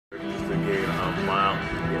to gain a mile.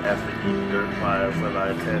 You have to eat dirt pies that I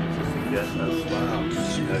attend just to get a smile.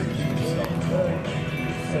 You gotta keep yourself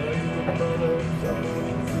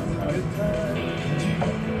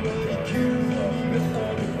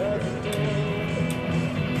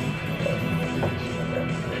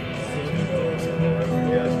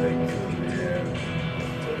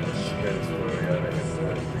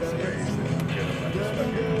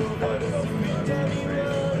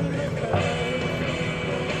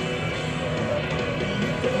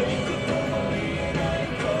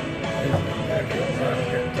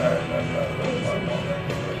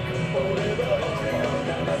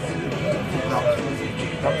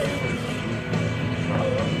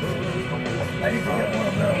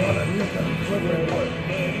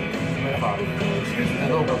A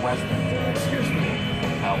little bit western. Excuse me.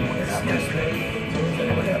 Excuse me. Does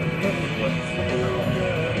anybody have any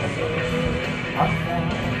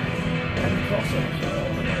any call centers?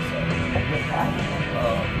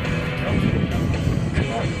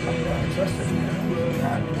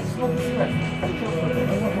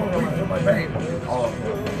 For my babe.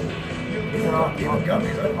 Even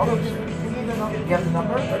gummies. I don't give a shit. You have the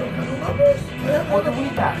number? I don't have no numbers. Or the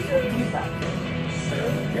weed bags. Weed bags.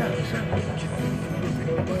 Yeah, sure.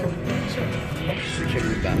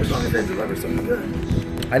 As long as they deliver something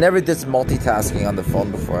good. I never did multitasking on the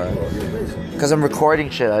phone before. Because I'm recording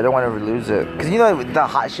shit. I don't want to lose it. Because you know the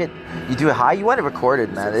hot shit, you do it high, you want it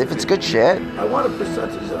recorded, man. If it's good shit. I want a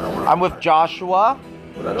percentage. I'm with Joshua,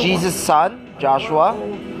 Jesus' son, Joshua.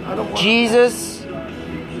 Jesus,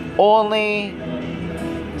 only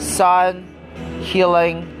son,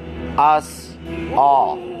 healing us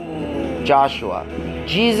all. Joshua.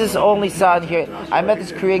 Jesus' only son here. I met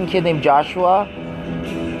this Korean kid named Joshua.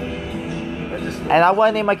 And I want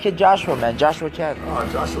to name my kid Joshua, man. Joshua Chan. Oh,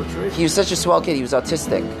 Joshua Tree. He was such a swell kid. He was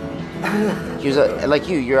autistic. He was like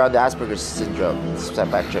you. You're on the Asperger's syndrome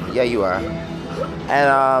spectrum. Yeah, you are.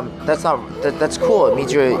 And that's cool. It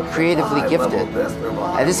means you're creatively gifted.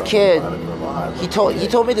 And this kid, he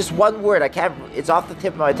told me this one word. I can't. It's off the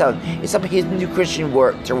tip of my tongue. It's some Hindu Christian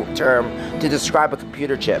word term to describe a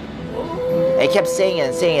computer chip. And he kept saying it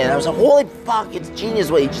and saying it. And I was like, holy fuck! It's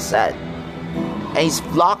genius what he just said. And he's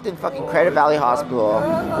locked in fucking Credit Valley Hospital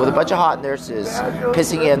with a bunch of hot nurses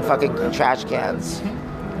pissing in fucking trash cans.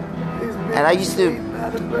 And I used to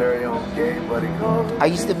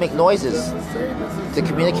make noises to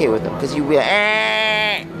communicate with him because he'd be like,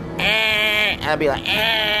 and I'd be like,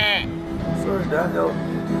 Sorry, Daniel.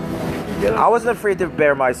 I wasn't afraid to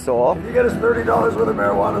bare my soul. Can you get us $30 worth of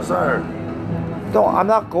marijuana, sir? No, I'm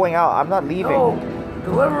not going out. I'm not leaving. No,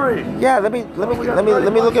 delivery. Yeah, let me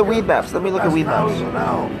look at weed maps. Let me look at weed maps.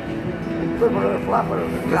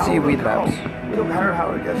 Let's see weed maps. We don't care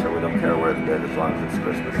how it gets here. We don't care where it's been. As long as it's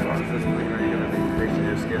Christmas, as long as it's greenery, you're gonna be fixing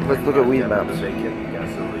your skin. Let's look at weed maps.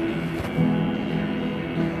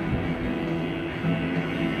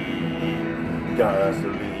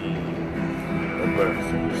 Gasoline. The birds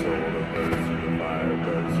in your soul, the birds in the fire,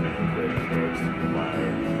 birds in the grave, birds in the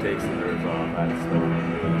fire. Takes the nerves off, that's the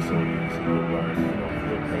really so easy to learn. You don't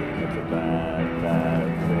feel pain, it's a bad, bad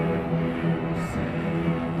thing.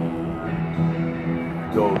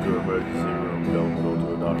 Go to emergency room, don't go to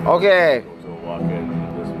a doctor. Okay. Go to a walk-in,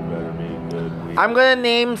 this better be good. I'm gonna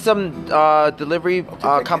name some delivery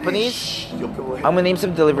companies. I'm gonna name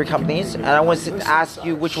some delivery companies, and I want to ask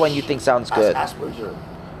you which one you think sounds good. Asperger.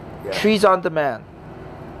 Yeah. Trees on Demand,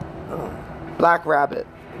 Black Rabbit.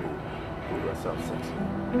 Ooh, that sounds sexy.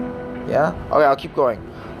 Yeah. Okay, I'll keep going.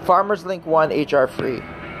 Farmers Link 1 HR free. I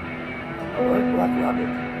like Black Rabbit.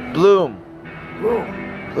 Bloom.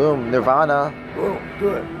 Boom. Nirvana. Boom.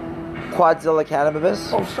 Good. Quadzilla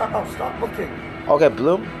Cannabis. Oh, stop looking. Okay,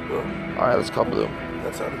 Bloom. Boom. All right, let's call Bloom.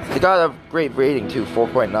 That's how They got a great rating too,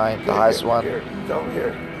 4.9, the highest one. Here, down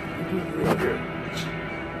here. You do it here.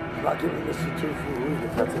 I'm not giving Mr. Two for weed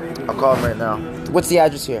if that's an ABV. I'll call him right now. What's the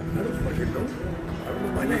address here? I don't fucking know. I don't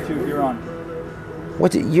know my name. You're on.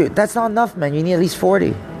 That's not enough, man. You need at least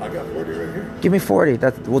 40. I got 40 right here. Give me 40.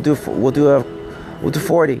 We'll do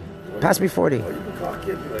 40. Pass me 40. Oh, you can talk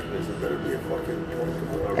kid me like this. It better be a fucking.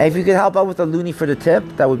 Hey, if you could help out with a loony for the tip,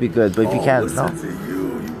 that would be good. But if you can't, listen no. to you.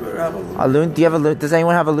 You better have a A loon? Do you have a loon? Does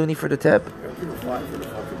anyone have a loony for the tip? give a 5 for the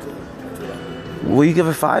fucking tip. That's what Will you give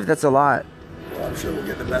a 5? That's a lot. well, I'm sure we'll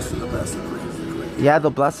get the best of the best. The quickest of the quick. Yeah, they'll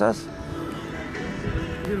bless us.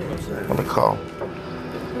 You know what I'm saying? Let me call.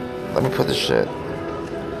 Let me put this shit.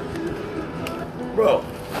 Bro.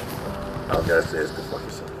 All I gotta say is go fuck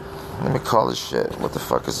yourself. Let me call this shit. What the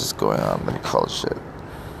fuck is this going on? Let me call this shit.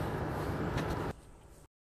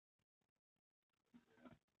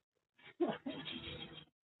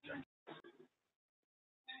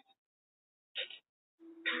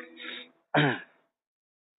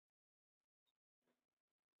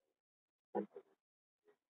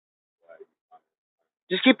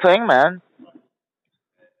 Just keep playing, man.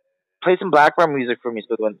 Play some Blackbird music for me,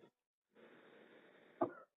 Squidward.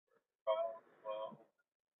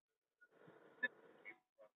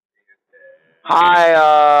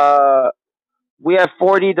 Hi, we have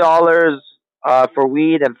 $40 for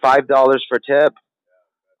weed and $5 for tip.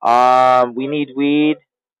 We need weed.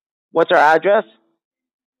 What's our address?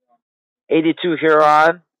 82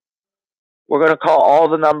 Huron. We're gonna call all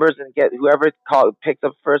the numbers and get whoever picks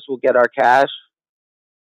up first will get our cash.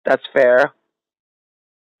 That's fair.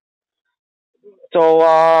 So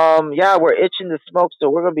yeah, we're itching to smoke, so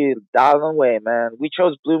we're gonna be dialing away, man. We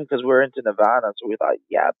chose Bloom because we're into Nirvana, so we thought,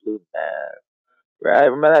 yeah, Bloom, man. Right?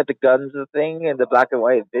 Remember that the guns thing in the black and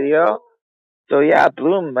white video? So yeah,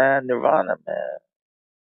 Bloom, man, Nirvana, man,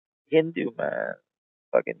 Hindu, man.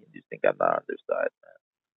 Fucking Hindus think I'm not on their side.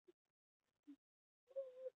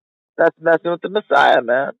 That's messing with the Messiah,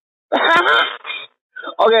 man.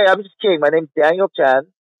 Okay, I'm just kidding. My name's Daniel Chen.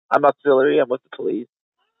 I'm auxiliary. I'm with the police.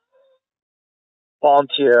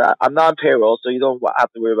 Volunteer. I'm not on payroll, so you don't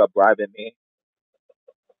have to worry about bribing me.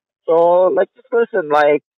 So, like, just listen.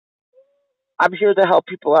 Like, I'm here to help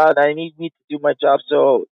people out. I need me to do my job.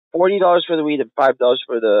 So, $40 for the weed and $5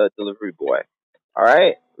 for the delivery boy. All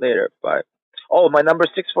right. Later. Bye. Oh, my number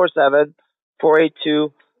is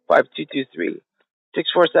 647-482-5223.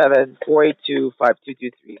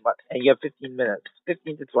 647-482-5223. And you have 15 minutes.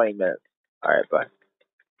 15 to 20 minutes. All right. Bye.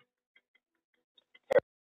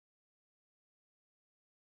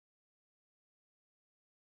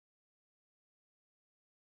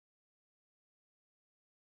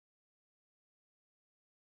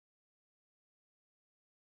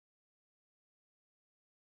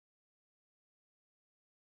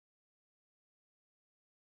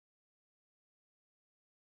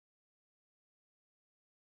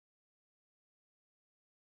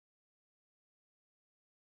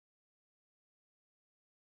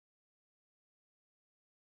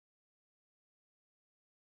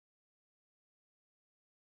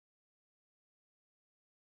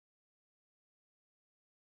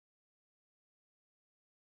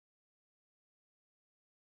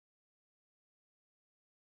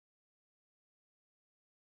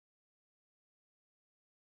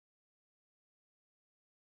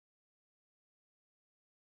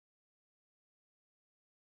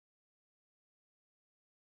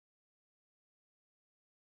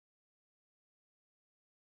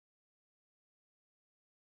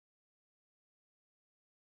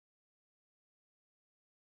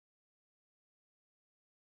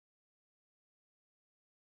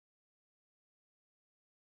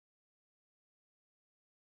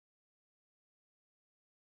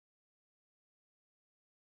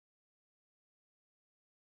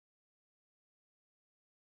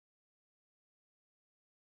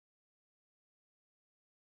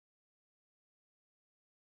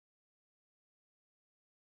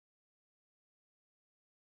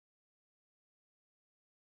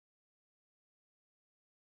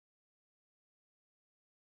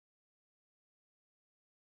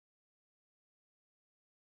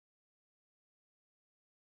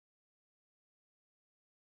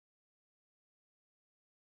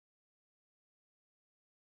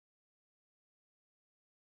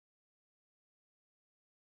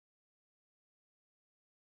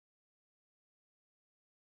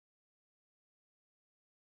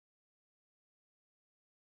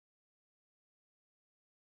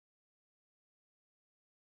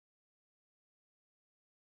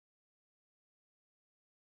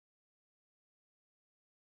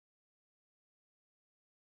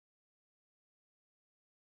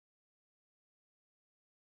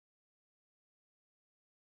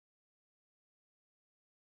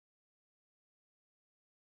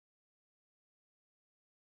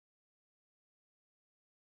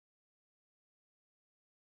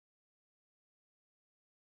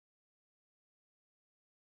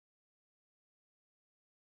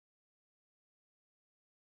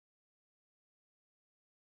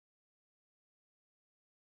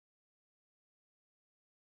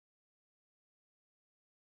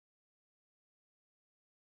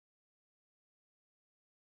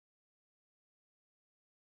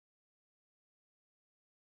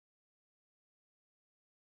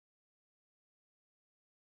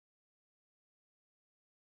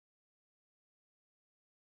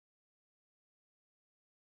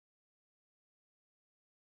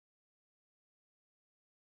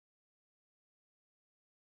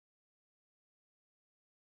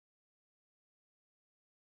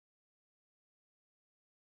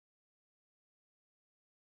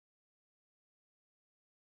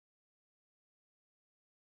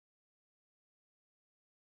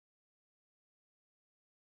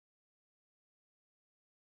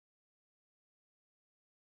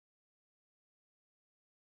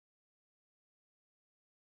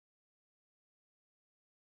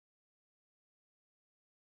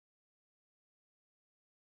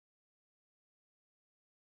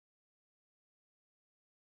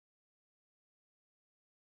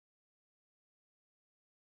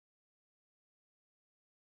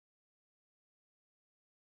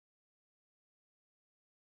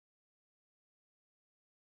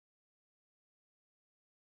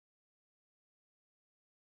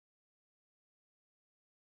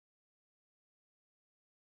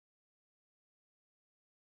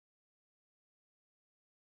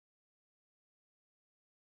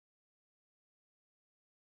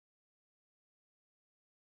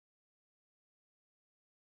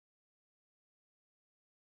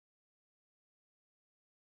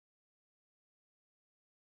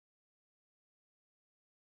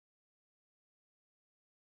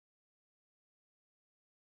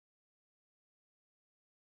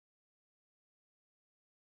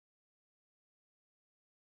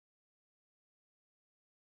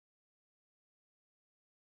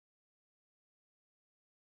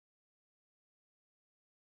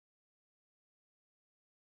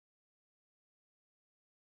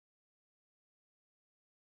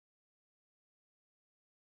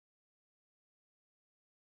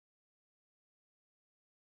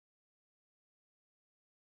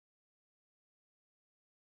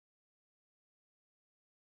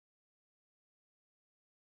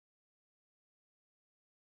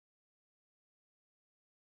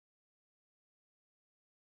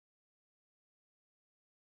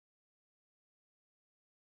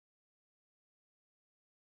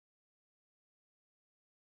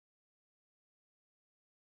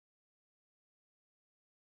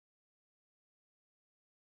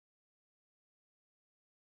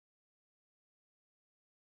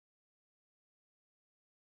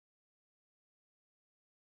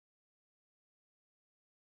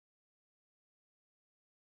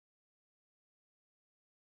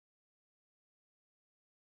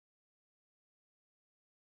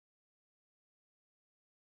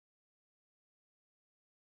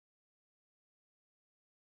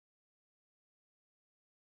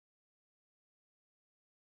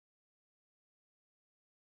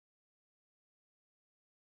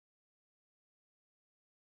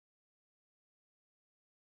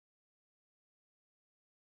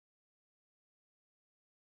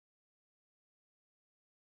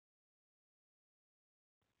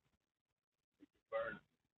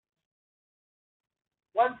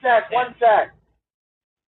 One sec, one sec.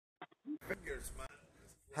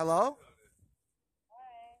 Hello?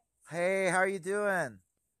 Hey, how are you doing?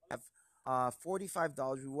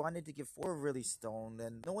 $45. We wanted to give four really stoned,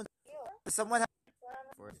 and no one. Someone.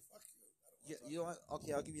 For it. You know what?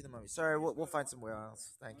 Okay, I'll give you the money. Sorry, we'll find somewhere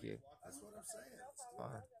else. Thank you. That's what I'm saying. It's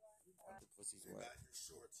fine. The pussy's wet.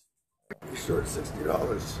 You're short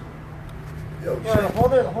 $60. Yo, Yeah,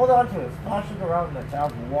 hold on to it. Flash it around the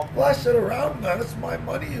town and walk. flash it around, man. It's my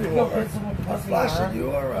money you You'll are. get some I'm pussy, flashing man.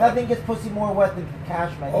 you around. Nothing gets pussy more wet than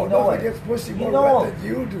cash, man. Oh, You know nothing it. gets pussy You more know wet it. than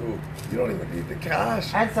you do. You don't even need the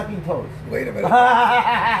cash. And sucking toes. Wait a minute.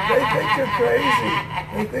 They think you're crazy.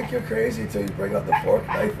 They think you're crazy until you bring out the fork,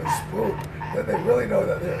 knife, and spoon. Then they really know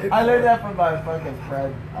that they're in I learned for it. that from my fucking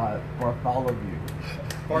friend Bartholomew.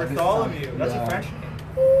 Bartholomew. That's Yeah. a French name.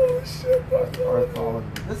 Oh, shit, Bartholomew.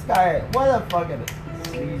 Bartholomew. This guy, what a fucking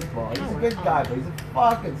sleazeball. He's a good guy, but he's a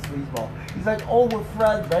fucking sleazeball. He's like, oh, we're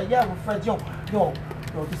friends, man. Yeah, we're friends. Yo,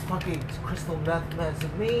 this fucking crystal meth, man, it's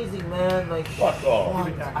amazing, man. Like, Fuck off. I'm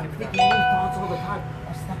Keep it down, keep it thinking down. these thoughts all the time.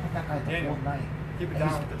 I slept with that guy the Daniel, whole night. Keep it And down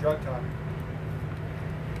he's- with the drug talk.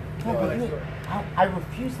 No, Yeah, but next you, door. I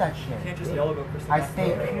refuse that You can't shit. just yell about crystal I meth.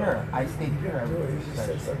 stay pure. I stay pure. I Dude, he refuse just that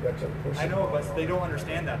said shit. something about you pushing. I know, but they don't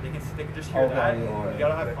understand that. They can just hear Okay, that. yeah. You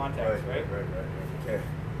gotta have context, right? Okay.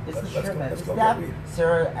 It's Let's the go- shirt, man. let's Is go that get weed.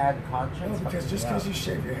 Sarah and conscience? No, because just because you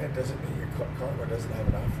shave your head doesn't mean your karma doesn't have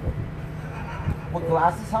an afro. What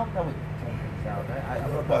glasses help? That would tone things down, right?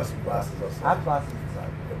 I'm gonna buy some glasses I outside. have glasses inside.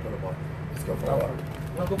 Yeah, put them on. Let's go for a You walk.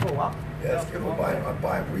 wanna go for a walk? Yeah, let's go buy. I'm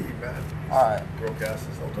buying weed, man. Alright. Broke asses.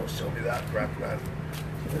 Don't show me that crap, man.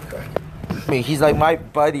 Give me crack. I mean, he's like my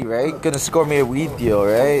buddy, right? Gonna score me a weed deal,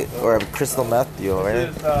 right? Or a crystal meth deal,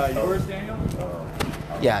 right? This is yours, Daniel?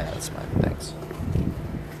 Yeah, that's fine. Thanks.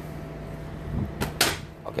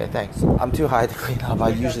 Okay, thanks. I'm too high to clean up. I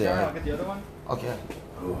usually I'll am. get the other one. Okay.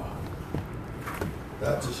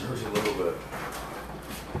 That just hurts a little bit.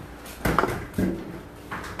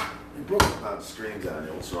 You broke the amount of screen,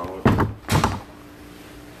 Daniel. What's wrong with you?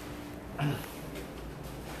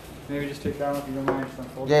 Maybe just take that one if you don't mind. Just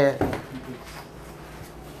unfold Yeah, it. yeah.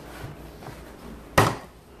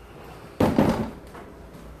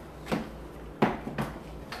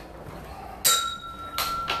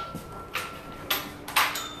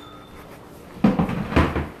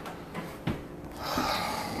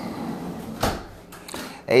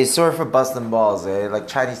 Hey, sorry for busting balls, eh? Like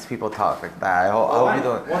Chinese people talk like that. I hope you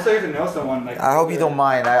don't. Once I get to know someone, like I hope you don't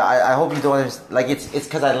mind. I hope you don't understand. Like it's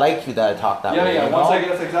because I like you that I talk that Yeah, way. yeah. you Once know? I get,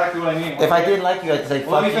 that's exactly what I mean. If I didn't like you, I'd say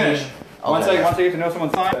Well, fuck let me finish. you. Once Okay. I get to know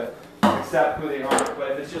someone's time, accept who they are.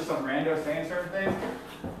 But if it's just some rando saying certain things,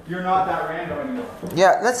 you're not that rando anymore.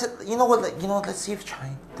 Yeah, let's. You know what? Let's see if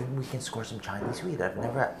then we can score some Chinese weed. I've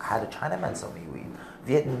never had a Chinaman sell me weed.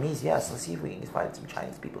 Vietnamese, yes. Let's see if we can find some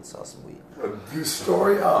Chinese people to sell some weed. You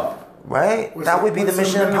story up. Right? What's That the- would be the what's the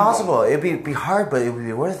mission minimum? impossible. It'd be hard, but it would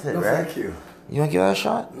be worth it, No, right? thank you. You want to give that a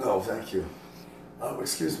shot? No, thank you.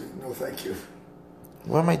 Excuse me. No, thank you.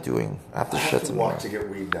 What am I doing? I have to I shut have to some walk more. to get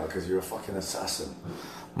weed now because you're a fucking assassin.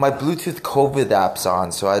 My Bluetooth COVID app's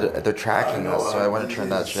on, so they're tracking I know, us. So I want to turn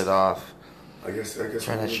that shit off. I guess Turn that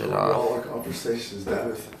when we shit go off. to all our conversations,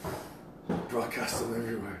 damn it. Broadcast them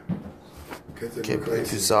everywhere. Get them Okay,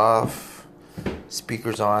 crazy. Bluetooth's off.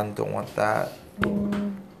 Speakers on. Don't want that.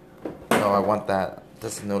 No, I want that.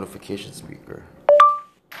 That's the notification speaker.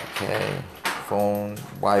 Okay. Phone,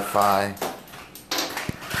 Wi-Fi.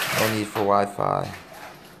 No need for Wi-Fi.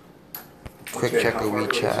 Quick Okay, check how of far will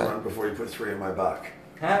this WeChat. run before you put 3 in my back?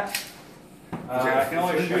 Huh? Okay, I can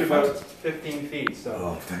only three shoot minutes. about 15 feet, so.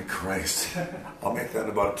 Oh, thank Christ. I'll make that in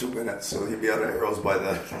about 2 minutes, so you'll be out of arrows by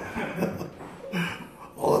then.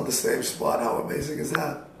 All at the same spot. How amazing is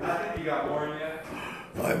that? I think you got more in yet.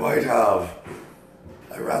 I might have.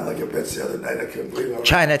 I ran like a bitch the other night. I couldn't believe it.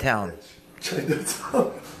 Chinatown.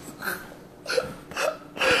 Chinatown.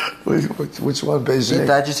 Which one, Beijing?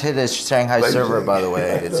 That just hit a Shanghai Beijing. server, by the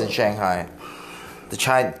way. It's in Shanghai.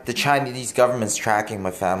 The Chinese government's tracking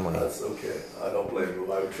my family. That's okay. I don't blame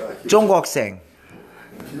you. I would track you. 中国省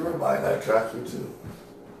If you were mine, I'd track you too.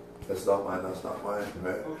 That's not mine. That's not mine,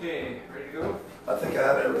 right? Okay, ready to go? I think I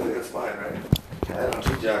had everything. It's fine, right? I had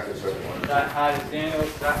 2 jackets right one. That hat is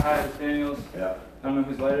Daniel's, that hat is Daniel's. Yeah. I don't know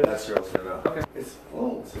whose light it is. That's yours right now. Okay. It's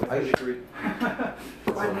full. So I agree.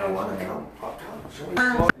 I know want to come. Pop come. Show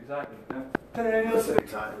me. Exactly. Yeah. Listen,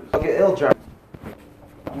 time. Okay, it'll drop.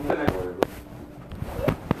 I'm gonna.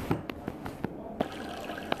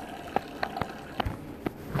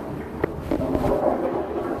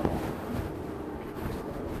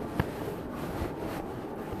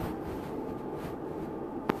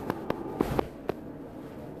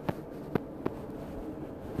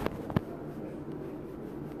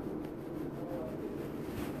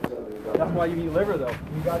 That's why you eat liver, though.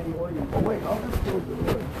 You gotta eat organs. Oh wait, I'll just close the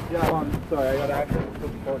door. Yeah, hold on. Sorry, I gotta access the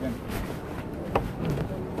organ.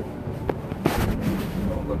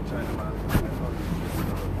 Oh look, China man.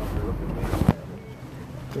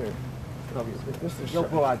 Here. This is No,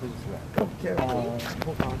 shut. pull out this way. Okay. Hold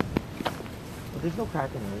on. But there's no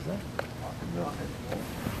crack in there, is there?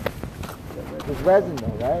 There's resin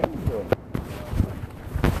though, right?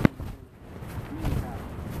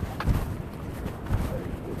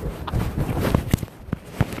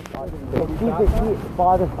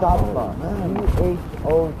 Father Stoppa.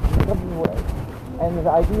 CHO something way. And the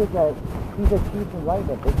idea is that he's a chief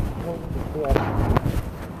enlightenment, but he's supposed to stay at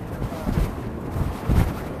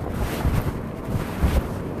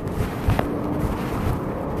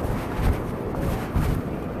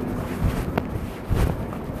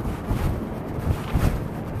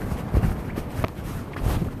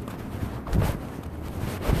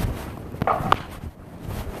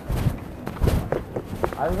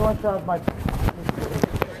I just want to shut my.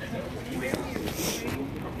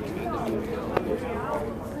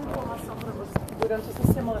 Durante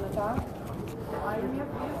essa semana, tá? Aí minha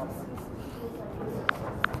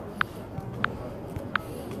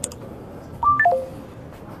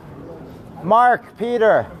Mark,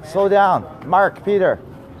 Peter, slow down. Mark, Peter.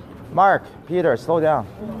 Mark, Peter, slow down.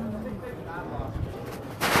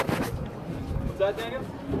 What's that, Daniel?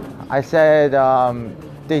 I said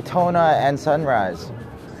Daytona and Sunrise.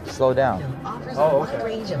 Slow down. Oh,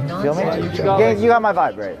 okay. Feel me? got You got my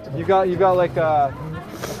vibe, right? You got like a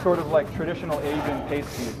sort of like traditional Asian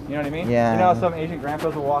pastry. You know what I mean? Yeah. You know how some Asian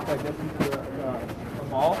grandpas will walk like this into a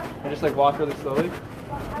mall and just like walk really slowly?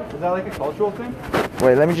 Is that like a cultural thing?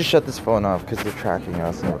 Wait, let me just shut this phone off because they're tracking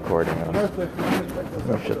us and recording us.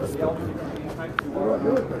 Let me shut this phone.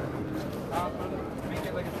 Make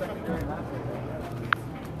it like a secondary map.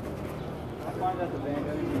 I find that the band.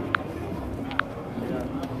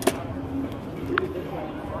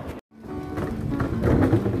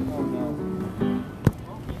 Oh no.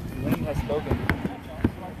 Lynn has spoken.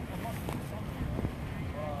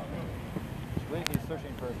 Lynn is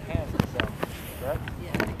searching for pants to sell, correct?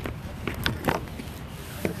 Yeah.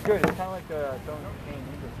 It's good. It's kind of like its own contained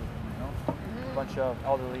ecosystem, you know? A bunch of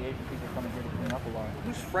elderly Asian people coming here to clean up a lot.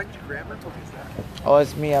 Whose French grammar took us that? Oh,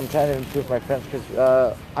 it's me. I'm trying to improve my French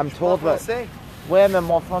because I'm told that. Français. Ouais, mais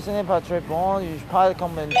mon français n'est pas très bon. Je parle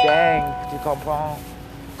comme un dingue, tu comprends?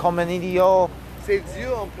 Comme un idiot. C'est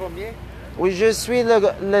Dieu en premier. Oui, je suis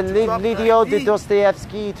l'idiot de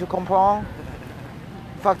Dostoevsky, tu comprends?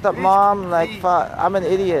 Fucked up mom, like, I'm an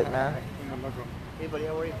idiot, man. Hey buddy,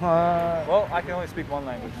 how are you? Well, I can only speak one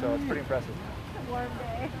language, so it's pretty impressive.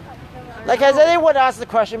 Like, has anyone asked the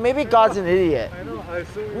question, maybe God's an idiot?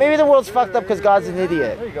 Maybe the world's fucked up because God's an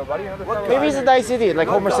idiot. There you go, buddy. Maybe he's a nice idiot, like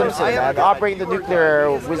Homer Simpson, man, operating the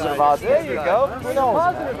nuclear Wizard of Oz. There you go. Who knows,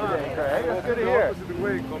 Positive man? today, Craig. That's good to hear.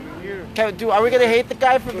 Are we going to hate the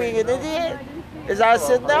guy for being an idiot? Is that a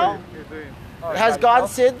sin now? Has God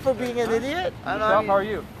sinned for being an idiot? I don't Yourself, know, how are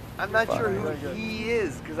you? I'm not sure who he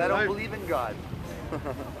is because I don't believe in God.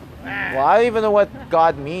 Well, I don't even know what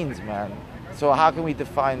God means, man. So how can we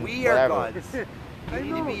define We are whatever? gods. You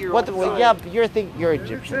need to be your What? own Well, God. yeah, but you're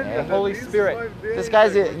Egyptian, eh? Holy Spirit. This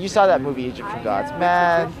guy's you saw that movie Egyptian Gods,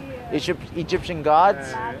 man. Egyptian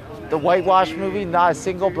Gods, the whitewash movie. Not a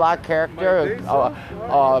single black character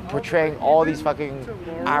portraying all these fucking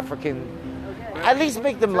African. At least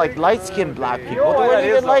make them like light-skinned black people. You know why They that weren't is,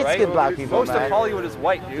 even though, right? light-skinned black people, Most of man. Hollywood is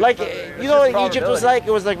white, dude. Like, So you know it's what just Egypt was probability. like?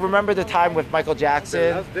 It was like, remember the time with Michael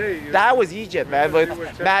Jackson? That was Egypt, man,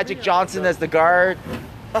 with Magic Johnson as the guard.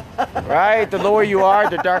 Right? The lower you are,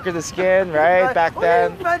 the darker the skin, right? Back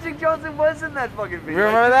then. Magic Johnson was in that fucking video. You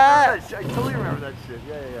remember that? I totally remember that shit.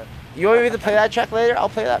 Yeah. You want me to play that track later? I'll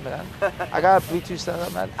play that, man. I got a Bluetooth set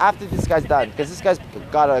up, man. After this guy's done, because this guy's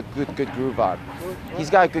got a good groove on. He's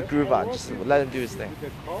got a good groove on. Just let him do his thing.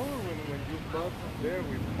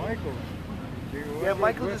 Yeah,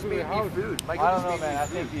 Michael just made me food. Michael I don't just know, made man. I me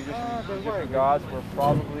think Egyptian gods were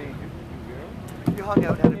probably food. You hung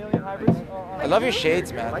out and had a alien beer, hybrids. right? I love your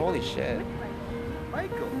shades, man. Holy shit.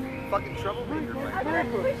 Michael, fucking troublemaker.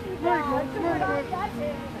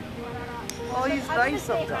 Oh, he's nice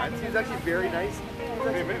sometimes. He's actually very nice.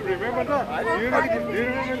 Remember that? I You don't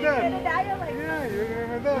remember that? Yeah, you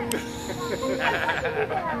remember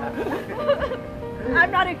that?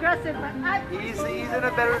 I'm not aggressive, but He's in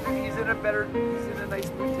a nice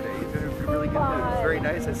mood today. He's in a really good mood. It's very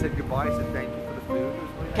nice. I said goodbye. I said thank you for the food. It was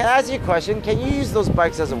really Can I ask you a question? Can you use those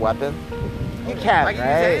bikes as a weapon? You can, I can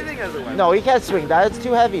right? use anything as a weapon. No, you can't swing that. It's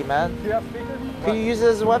too heavy, man. Do you have speakers? Can you use it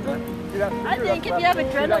as a weapon? Dude, I think if you have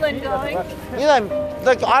adrenaline going. You know,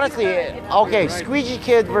 like honestly, okay, Squeegee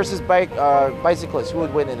Kid versus bicyclist, who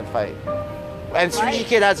would win in a fight? And Squeegee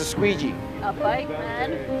Kid has a squeegee. A bike,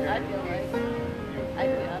 man. I feel like. I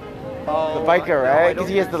don't know. The biker, right? Because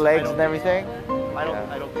he has the legs and everything. I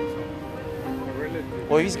don't think so.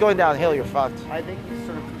 Well, if he's going downhill, you're fucked. I think he's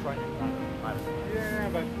sort of trying to. Yeah,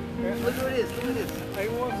 but Look who it is. Look at this. I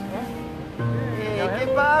was, huh? Hey,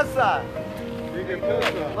 ¿qué pasa?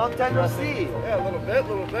 Long time no see. Yeah, a little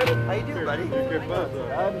bit. How you doing, buddy?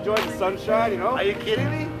 I'm enjoying the sunshine, you know? Are you kidding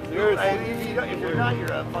me? Seriously. If you're not,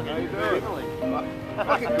 you're a fucking criminal.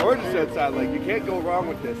 Fucking gorgeous outside. Like, you can't go wrong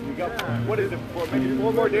with this. We got, what is it, maybe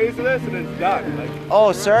 4 more days of this and it's done. Like,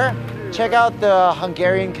 Oh, sir, check out the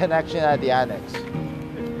Hungarian connection at the annex.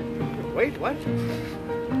 wait, what?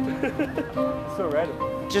 So random.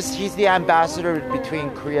 Just he's the ambassador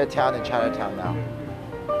between Koreatown and Chinatown now.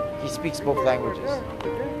 He speaks both languages.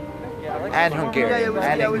 And Hungarian,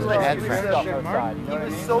 and English, and French. He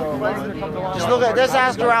was so pleasant. Just look at, just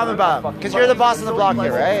ask around about him, because you're the boss of the block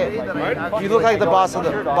here, right? You look like the boss of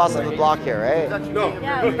the block here, right? No.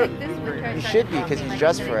 Yeah, like this winter. You should be, because he's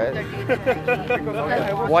dressed for it.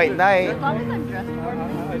 White Knight. As long as I'm dressed for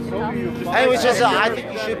it. Anyways, just I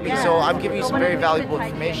think you should be. So I'm giving you some very valuable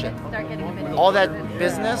information. All that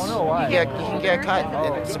business, you can get cut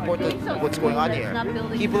and support what's going on here.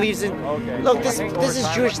 He believes in. Look, this is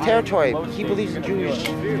Jewish territory. He believes in Jewish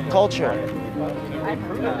culture.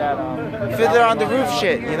 Fiddler on the Roof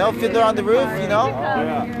shit, you know? Fiddler on the Roof, you know?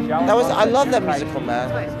 That was, I love that musical, man.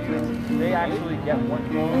 They actually get one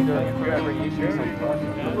for every issue.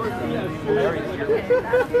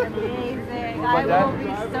 I will be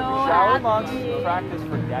so happy. Practice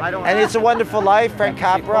for decades. And It's a Wonderful Life, Frank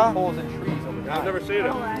Capra. I've never seen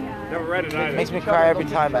it. Never read it either. Makes me cry every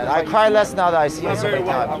time, man. I cry less now that I see it so many I'm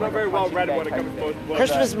times. not very well read when it comes to books.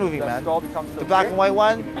 Christmas movie, man. The black and white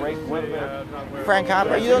one. Frank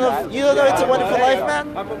Capra. You don't know It's a Wonderful Life,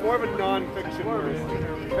 man? I'm more of a non-fiction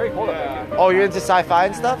person. Very cool up there. Oh, you're into sci-fi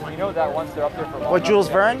and stuff? You know that once they're up there for long What, Jules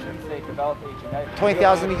Verne? they develop a genetic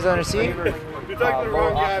 20,000 Leagues Under Sea? You're talking to the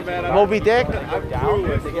wrong guy, man. Moby Dick? I'm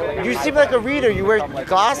clueless. You seem like a reader. You wear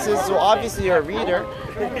glasses, so obviously you're a reader.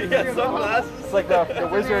 Yeah, sunglasses. It's like the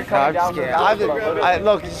wizard No, I'm coming just down. kidding.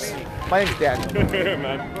 Look, my name's Daniel. Hey,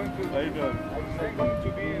 man. How you doing?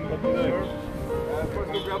 To be in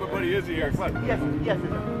first go grab a buddy Izzy here. Come on. Yes.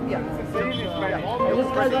 This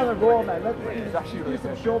guy's on a roll, man. Let's do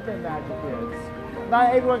some Chopin magic here.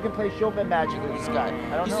 Not everyone can play Chopin magic with this guy.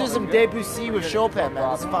 He's doing some Debussy with Chopin,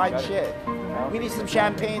 man. It's fine shit. We need some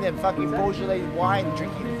champagne and fucking Beaujolais wine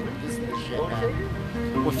drinking this shit,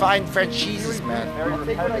 man. We're fine French cheeses, man. Very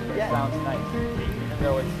repetitive, but it sounds nice. Even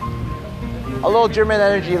though it's A little German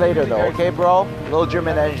energy later, though, okay, bro? A little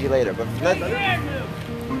German energy later, but let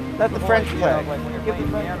the French play. like when you're playing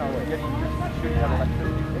piano, you're getting shooting out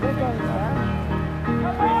electricity. Creating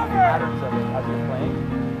patterns of it as you're playing.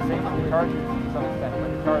 Same with guitar to some extent,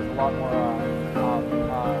 but guitar is a lot more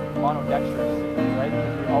monodextrous, right?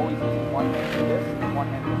 Because you're always using one hand for this and one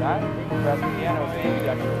hand for that. Whereas the piano is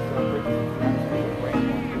ambidextrous, so it bridges the hemisphere with brain.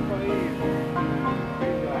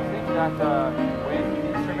 I think that wind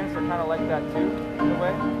instruments are kind of like that too, in a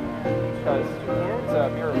way, because it's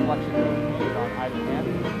a mirror reflection of what's needed on either hand.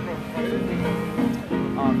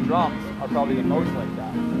 Drums are probably the most like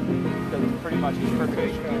that, because it's pretty much a perfect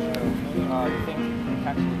distribution of the things you can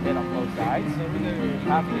potentially hit on both sides. You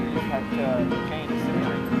have to change the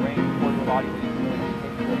symmetry of the brain before your body is really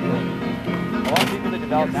capable of playing. A lot of people that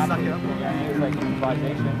develop naturally things like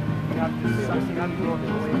improvisation, they listen to people, they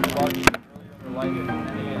listen to body, their life, and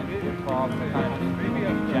improv to kind of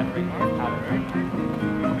generate patterns.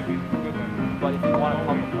 But if you want to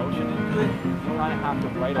pump emotion into it, you kind of have to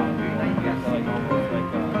write on it. You have to almost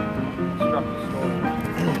construct a story.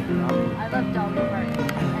 I love Dolly Parton,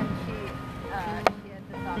 and she had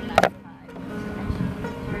the song Magpie, and she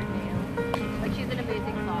her nails. Like, she's an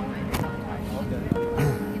amazing songwriter sometimes.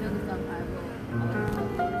 You know the song I Will.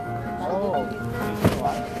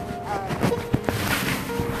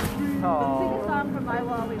 Sing a song from I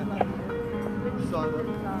Will Always Love You. Whitney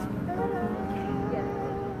Houston song. Yes.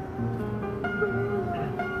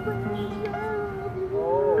 Oh,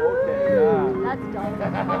 okay, yeah. That's Dolly.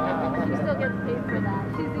 She still gets paid for that.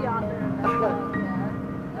 She's the author of that song,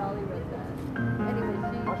 yeah. Dolly wrote that. Anyway,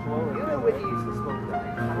 You know Whitney used to smoke that.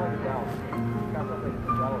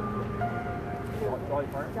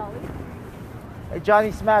 Dolly. Hey,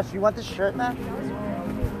 Johnny Smash, you want this shirt, man?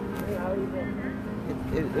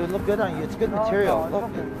 It would look good on you. It's good material.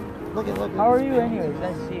 Look. Look at. How are you anyways?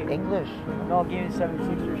 Nice to see you. English. No, game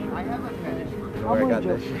 76ers. I have a fetish for I got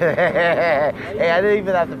this. Hey, I didn't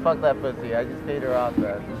even have to fuck that pussy. I just paid her off,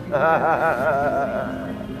 man.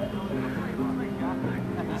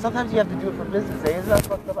 Sometimes you have to do it for business, eh? Isn't that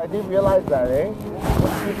fucked up? I didn't realize that, eh? You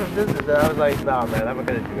have to do it for business, and I was like, nah, man, I'm not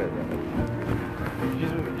gonna do it.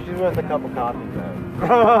 She's worth a cup of coffee, man.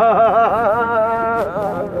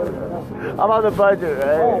 I'm on the budget,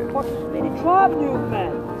 right? Oh, fuck this lady. Drop you,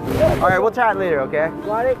 man. All right, we'll chat later, okay?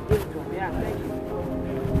 Got it? Give it to him. Yeah, thank you.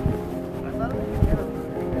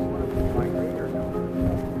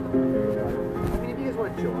 I mean, if you guys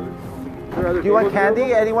want to chill, Do you want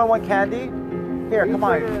candy? Anyone want candy? Here, come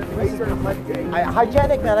on.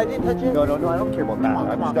 Hygienic, man. I didn't touch it. No, I don't care about that.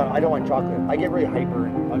 I'm just not, I don't want chocolate. I get really hyper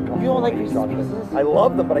and uncomfortable. You don't like when I eat Reese's chocolate. Pieces? I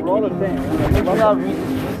love them, but I can't eat them. You love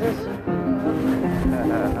Reese's Pieces?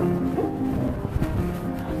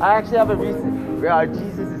 I actually have a Reese's.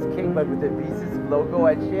 Jesus is King, but with the Reese's logo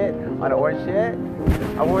and shit on orange shit.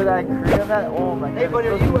 I wore that in Korea, man. Oh my god. Hey, buddy,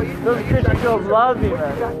 those Christian girls love me,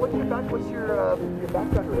 man. What's your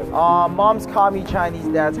background? Mom's commie Chinese,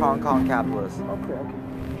 dad's Hong Kong capitalist. Okay.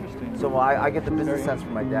 Interesting. So I get the business sense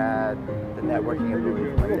from my dad, the networking ability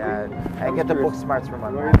from my dad, and I get the book smarts from my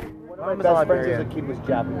mom. My best friend as a kid was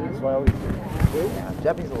Japanese, so I always Yeah,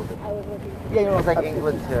 Japanese a little bit. Yeah, you know, it's like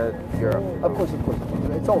England to Europe. Of course.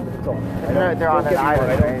 It's all. They're on an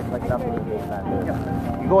island, right? Like nothing to do with that.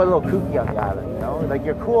 You go a little kooky on the island, you know? Like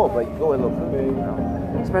you're cool, but you go a little kooky, you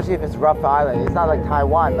know? Especially if it's rough island. It's not like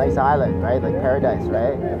Taiwan, nice island, right? Like paradise,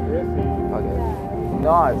 right? Okay.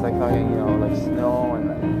 No, it's like fucking, you know, like snow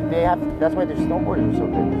and they have. That's why their snowboarders are so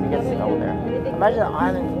good. You get snow there. Imagine an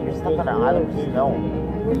island. You're stuck on an island with snow.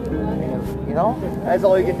 You know? That's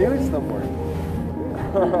all you can do is snowboard.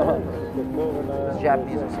 The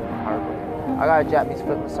Japanese are so hard. I got a Japanese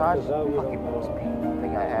foot massage. Fucking most painful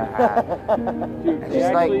thing I ever had. Dude, It's they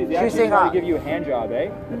just like actually, she was saying, try to give you a hand job, eh?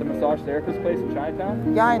 At the massage therapist place in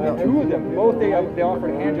Chinatown. yeah, I know. And 2 of them, both they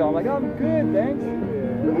offered a hand job. I'm like, I'm good, thanks.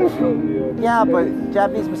 Yeah, but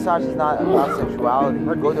Japanese massage is not about sexuality.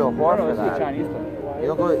 You go to a whore No, for it's a that. Chinese place. You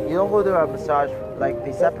don't go to a massage like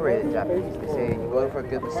they separate it. Japanese. They say you go for a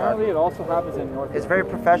good massage. Apparently, it also happens in North. It's very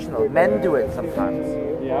professional. Men do it sometimes,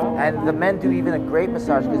 Yeah. and the men do even a great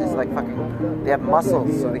massage because it's like fucking. They have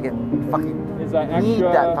muscles, so they can fucking Is that need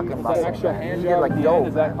extra? that fucking Is muscle. that extra man. hand Need it job like at the dough. end?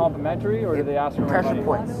 Is that complimentary, or do they ask for more Pressure money?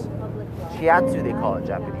 points? Shiatsu they call it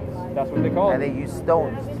Japanese, That's what they call and it. they use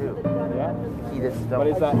stones too. Yeah. Heated stones. But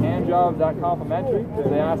is that hand job that complimentary? Because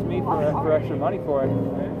they asked me for extra money for it.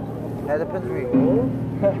 That depends where you go.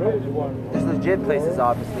 There's legit places,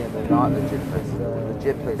 obviously, and there's not legit places. The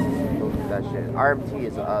legit places don't do that shit. RMT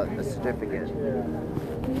is a certificate.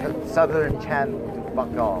 Southern Chan do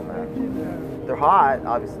fuck all, man. They're hot,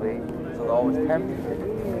 obviously, so they'll always tempt you to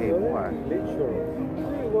pay more.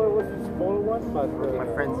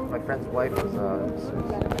 My friend's wife was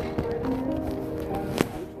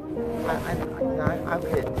I'm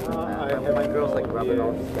kidding, man. My girl's like rubbing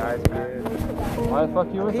all these guys, man. Why the fuck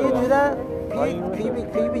you with Can you do that? Can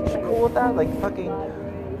you be cool with that? Like fucking,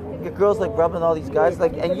 your girl's like rubbing all these guys,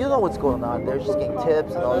 like, and you know what's going on. They're just getting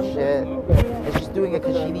tips and all this shit. And she's doing it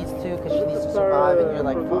because she needs to survive. And you're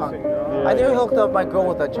like, fuck. I nearly hooked up my girl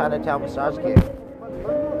with a Chinatown massage gig.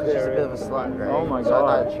 Cause she's a bit of a slut, right? Oh my so God.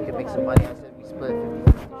 I thought she could make some money. I said we split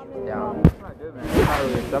 50. She was down. It's not good, man. It's not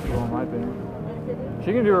really acceptable in my opinion.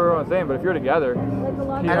 She can do her own thing, but if you're together,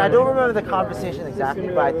 And I don't remember the conversation exactly,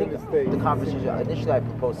 but I think the conversation, initially I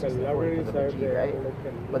proposed 60-40 because of the G, right?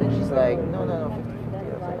 But then she's like, no, 50-50. I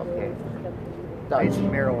was like, okay.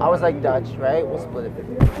 Dutch. I was like, Dutch, right? We'll split it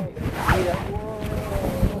 50-50.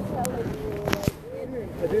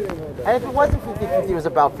 And if it wasn't 50-50, it was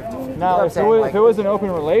about 50. You know what now I'm if saying? it was an open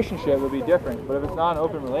relationship, it would be different. But if it's not an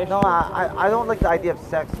open relationship, No, I don't like the idea of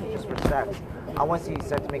sex just for sex. I want to see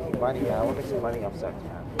sex making money, man. I want to make some money off sex,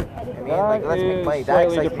 man. I mean, like, let's make money. That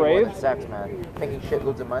slightly excites me more than depraved. sex, man. Making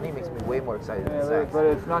shitloads of money makes me way more excited than Yeah, sex. but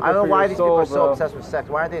it's not I don't know good for why your these soul, people are so bro. obsessed with sex.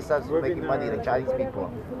 Why aren't they obsessed with making money like Chinese people?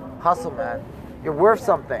 Hustle, man. You're worth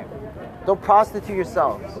something. Don't prostitute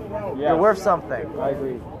yourselves. Yeah. You're worth something. I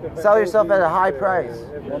agree. Sell yourself at a high price.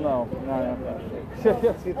 Well, no.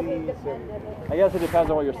 I guess it depends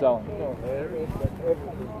on what you're selling.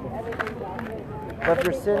 But if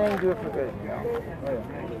you're sitting, do it for good. You know? Oh,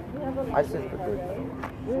 yeah. I sit for good.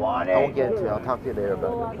 I won't get into it. I'll talk to you later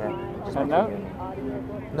about it, okay? Just And between now? you and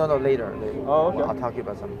me. No, later. Oh, okay. I'll talk to you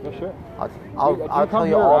about something. Yeah, sure. I'll come tell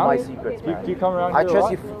you here all around? my secrets, man. Do you come around I here a trust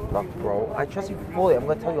lot? you, look, bro. I trust you fully. I'm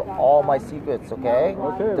gonna tell you all my secrets, okay?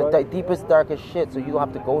 Okay, The right. deepest, darkest shit, so you don't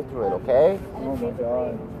have to go through it, okay? Oh my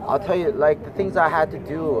god. I'll tell you, like, the things I had to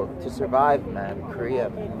do to survive, man, in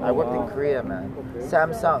Korea. I worked in Korea, man.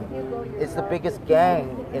 Samsung is the biggest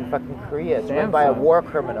gang in fucking Korea. It's run by a Samsung? war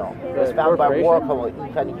criminal. It was founded by a war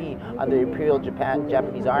Corporation? criminal, Lee Kun-hee, under the Imperial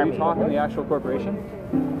Japanese Are Army. you talking the actual corporation?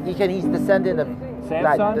 He's descendant of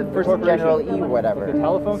Samsung? the first Corporation? General E or whatever. Like the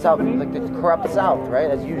telephone South, company? like the corrupt South, right?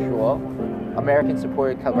 As usual. American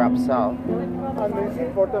supported corrupt South. And it's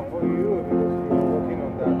important for you because you're working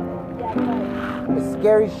on that. It's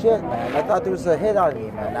scary shit, man. I thought there was a hit on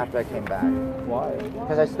me, man, after I came back. Why?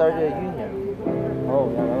 Because I started a union Oh,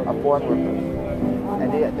 yeah, that of was... foreign workers.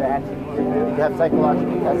 And they're they have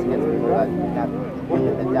psychological tests against people that have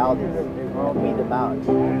weird mentalities and weed them out.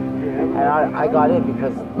 And I got in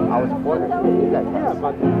because I was supported. Yeah,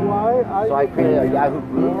 but why? So I created a Yahoo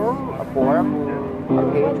group, a forum,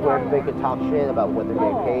 a page where they could talk shit about what they're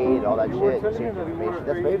getting paid and all that shit, exchange information.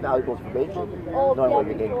 That's very valuable information, knowing what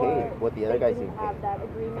you're getting paid, what the other guy's getting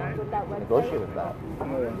paid. Negotiate with that.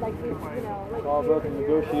 It's all about the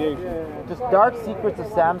negotiation. Just dark secrets of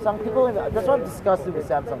Samsung. People, that's what I'm disgusted with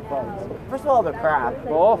Samsung phones. First of all, they're crap.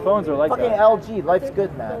 Well, all phones are like Fucking that. LG, life's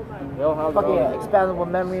good, man. They'll have Fucking their own expandable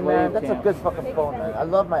memory, man. slave That's a camps. good fucking phone, man. I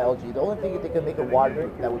love my LG. The only thing if they could make it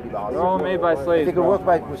waterproof, that would be awesome. They're all made by If slaves. they could bro. work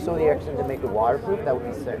by Sony Ericsson to make it waterproof, that would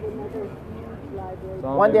be sick. It's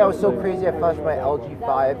all One made day I by was so slaves. crazy I flushed my LG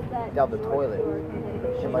 5 down the toilet.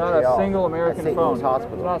 In Not Montreal, a single at American St. phone. Luke's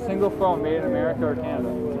Hospital. Not a single phone made in America or Canada.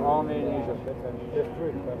 It's all made in Asia.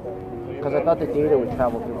 Because I thought the data would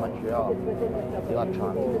travel through Montreal. The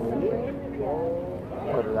electronics.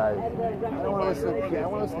 What did I? I don't want to listen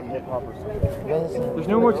to hip hop or something. There's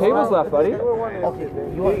no more tables left, buddy. Okay,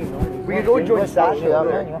 you want? We can go join Sash Sasha. up,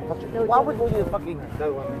 man. You want to fuck? Why would we go to the fucking Dude's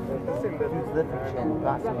Lift and Chin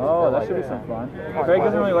basketball? Oh, that should be some fun. Craig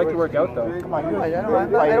doesn't really like to work out, though. Come on, you're I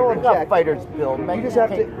don't you got object. fighters build, man. You just have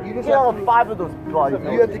to- Get you just get have all to- 5 of those bodies.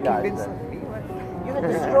 You have to convince them. You can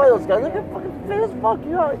destroy those guys. Look at fucking fit as fuck.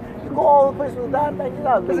 You go all the place with that, man. You're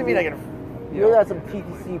not Doesn't mean I can. You're not some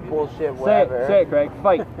TTC bullshit, Say it, whatever. say it, Craig.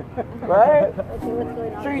 Fight. Right?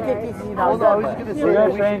 Sure, you take TTC now. Hold on, I was just gonna say. We're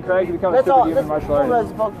gonna train Craig to become a Let's all superhuman let's martial pull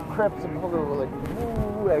artist. as fucking Crips and pull over like,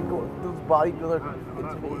 ooh, like those bodybuilder.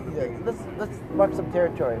 Let's mark some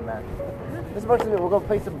territory, man. Let's mark some. We're gonna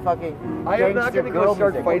play some fucking. I am not gangster gonna go girl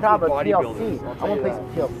start music. fighting We're talking with about bodybuilders, TLC. I'll I'm tell gonna you play that. some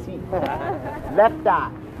TLC. Left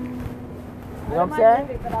eye. You know what I'm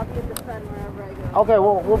saying? But I'll be at the front wherever I go. Okay,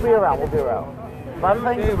 we'll be around. We'll be around. But I'm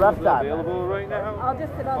playing some left eye. man. Available right now. I'll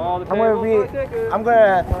just sit on All the I'm gonna tables are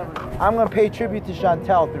taken. I'm gonna pay tribute to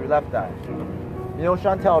Chantel through Left Eye. You know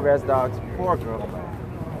Chantel Res Dogs, poor girl,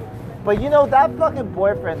 man. But you know that fucking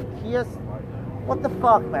boyfriend, he has what the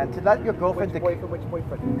fuck, man? To let your girlfriend Which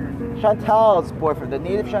boyfriend? Chantel's boyfriend, the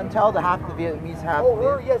native Chantel, the half the Vietnamese, half Oh,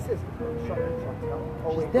 her? the Yes, yes. Oh,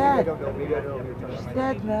 She's wait, maybe dead. I don't know. Maybe I don't know what you're talking She's about.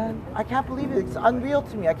 dead, man. I can't believe it. It's unreal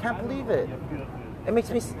to me. I can't believe it. It makes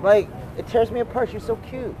me like it tears me apart. She's so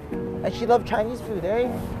cute, and she loved Chinese food,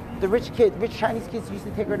 eh? The rich Chinese kids used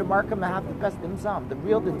to take her to Markham and have the best dim sum, the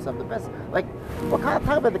real dim sum, the best. Like, what kind of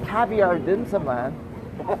talk about the caviar dim sum, man?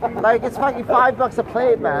 Like, it's fucking $5 a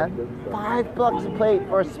plate, man. $5 a plate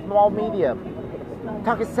for a small medium. I'm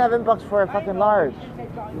talking $7 for a fucking large.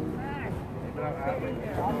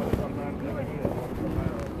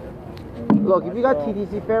 Look, if you got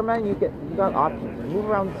TTC fare, man, you got options. Move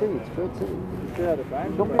around the city. It's a great city.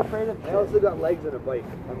 Don't be afraid of I shit. also got legs and a bike.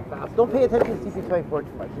 I'm fast. Don't pay attention to CP24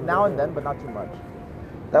 too much. Now and then, but not too much.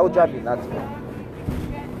 That will drive you nuts, man.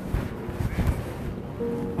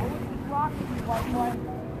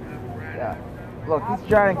 Yeah. Look, he's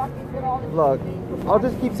trying. Look, I'll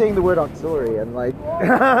just keep saying the word auxiliary and like.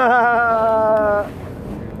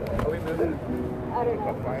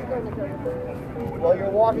 Well, you're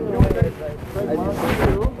walking away. Craig, why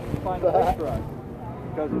don't you find a place for us?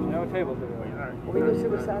 Because there's no tables available. Let me go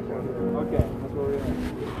sit with Sasha. Okay, that's what we're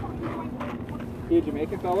doing. You a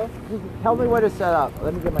Jamaican fella? Tell me where to set up.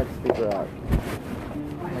 Let me get my speaker out.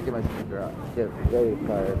 Let me get my speaker out. Get very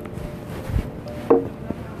fired.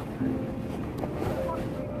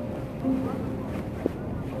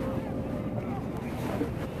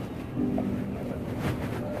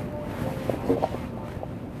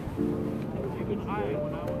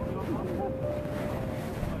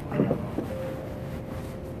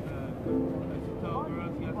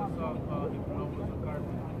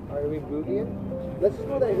 Are we boogieing? Let's just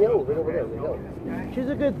go to the hill, right over there, the hill. She's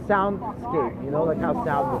a good soundscape, you know, like how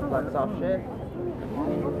sound reflects off shit.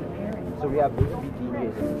 So we have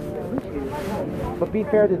DJs. But be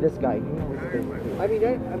fair to this guy. He needs his space too. I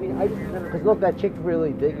just never. Cause look, that chick's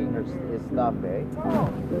really digging his stuff, eh?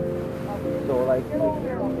 So like,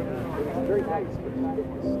 It's very nice,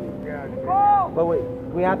 but wait,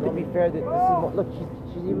 we have to be fair that this is look.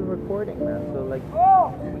 She's even recording, man. So like,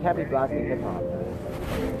 we can't be blasting hip hop.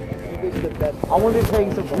 I want to be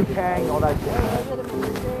playing some Wu-Tang, all that shit.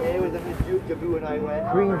 It was Jabu and I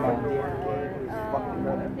went. Green, man.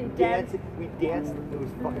 We danced. We danced. It was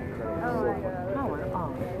fucking incredible. Oh my god.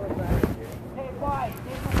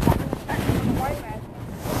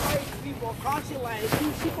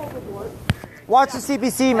 Watch the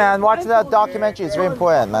CBC, man. Watch the documentary. It's very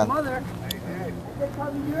important, man. Mother, they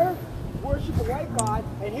come here, worship a white god,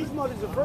 and his mother's a virgin.